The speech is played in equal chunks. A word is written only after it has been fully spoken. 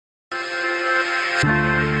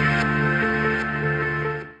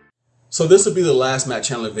So this will be the last Matt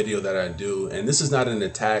Chandler video that I do, and this is not an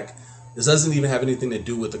attack. This doesn't even have anything to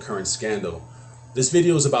do with the current scandal. This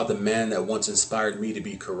video is about the man that once inspired me to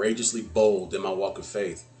be courageously bold in my walk of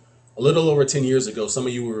faith. A little over 10 years ago, some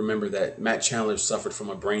of you will remember that Matt Chandler suffered from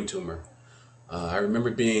a brain tumor. I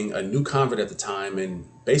remember being a new convert at the time and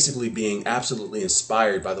basically being absolutely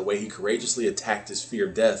inspired by the way he courageously attacked his fear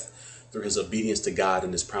of death through his obedience to God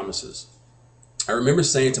and his promises. I remember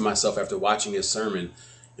saying to myself after watching his sermon,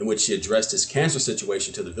 in which he addressed his cancer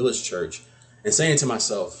situation to the village church, and saying to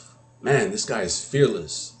myself, man, this guy is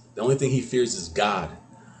fearless. The only thing he fears is God.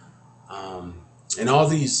 And all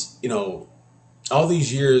these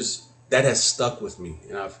years, that has stuck with me.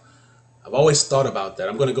 And I've always thought about that.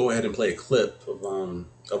 I'm going to go ahead and play a clip of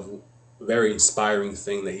a very inspiring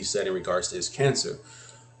thing that he said in regards to his cancer.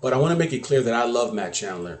 But I want to make it clear that I love Matt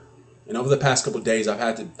Chandler. And over the past couple of days,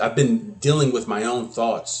 I've been dealing with my own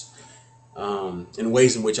thoughts in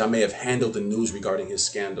ways in which I may have handled the news regarding his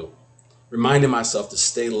scandal, reminding myself to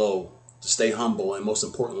stay low, to stay humble, and most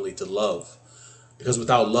importantly, to love. Because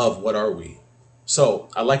without love, what are we? So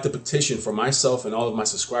I'd like to petition for myself and all of my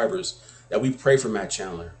subscribers that we pray for Matt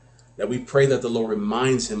Chandler, that we pray that the Lord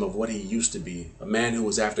reminds him of what he used to be, a man who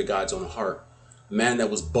was after God's own heart, a man that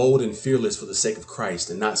was bold and fearless for the sake of Christ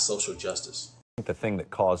and not social justice. I think the thing that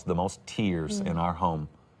caused the most tears in our home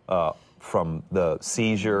from the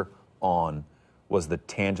seizure on was the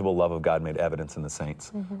tangible love of God made evidence in the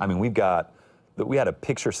saints. I mean, we had a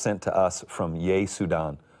picture sent to us from Ye,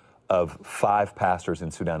 Sudan, of 5 pastors in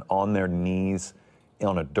Sudan on their knees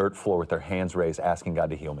on a dirt floor with their hands raised, asking God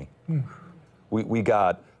to heal me. We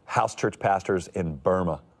got house church pastors in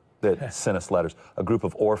Burma that sent us letters. A group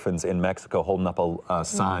of orphans in Mexico holding up a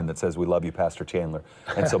sign that says, "We love you, Pastor Chandler."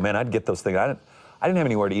 And so, man, I'd get those things. I didn't have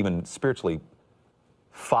anywhere to even spiritually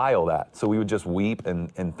file that. So we would just weep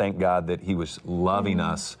and thank God that he was loving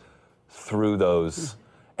us through those.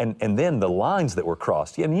 And then the lines that were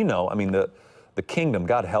crossed. And you know, I mean, the kingdom,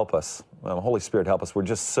 God help us, Holy Spirit help us. We're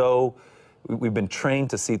just so, we've been trained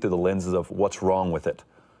to see through the lenses of what's wrong with it.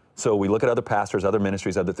 So we look at other pastors, other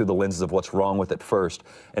ministries, through the lenses of what's wrong with it first.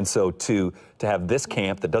 And so to have this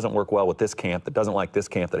camp that doesn't work well with this camp, that doesn't like this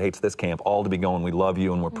camp, that hates this camp, all to be going, we love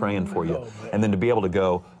you and we're praying for you. And then to be able to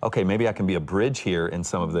go, okay, maybe I can be a bridge here in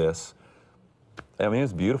some of this. I mean,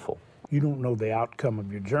 it's beautiful. You don't know the outcome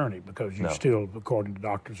of your journey because you still, according to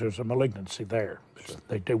doctors, there's a malignancy there. Sure.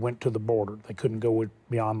 They went to the border. They couldn't go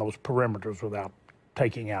beyond those perimeters without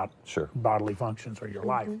taking out bodily functions or your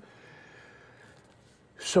life.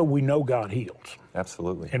 So we know God heals.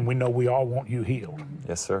 Absolutely. And we know we all want you healed.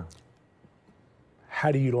 Yes, sir.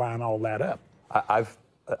 How do you line all that up? I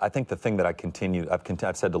think the thing that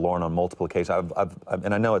I've said to Lauren on multiple occasions,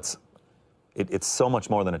 and I know it's so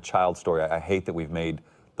much more than a child story. I hate that we've made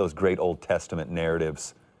those great Old Testament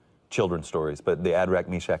narratives children's stories, but the Shadrach,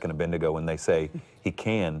 Meshach, and Abednego, when they say, he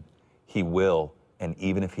can, he will, and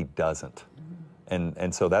even if he doesn't.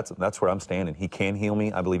 And so that's where I'm standing. He can heal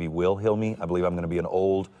me. I believe he will heal me. I believe I'm going to be an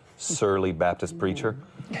old, surly Baptist preacher.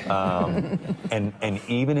 And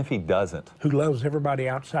even if he doesn't. Who loves everybody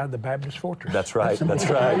outside the Baptist fortress. That's right. That's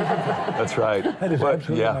right. That's right. That is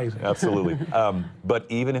absolutely amazing. Absolutely. But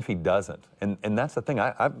even if he doesn't, and that's the thing.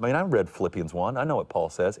 I mean, I read Philippians 1. I know what Paul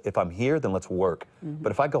says. If I'm here, then let's work.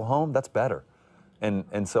 But if I go home, that's better.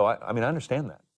 And so, I mean, I understand that.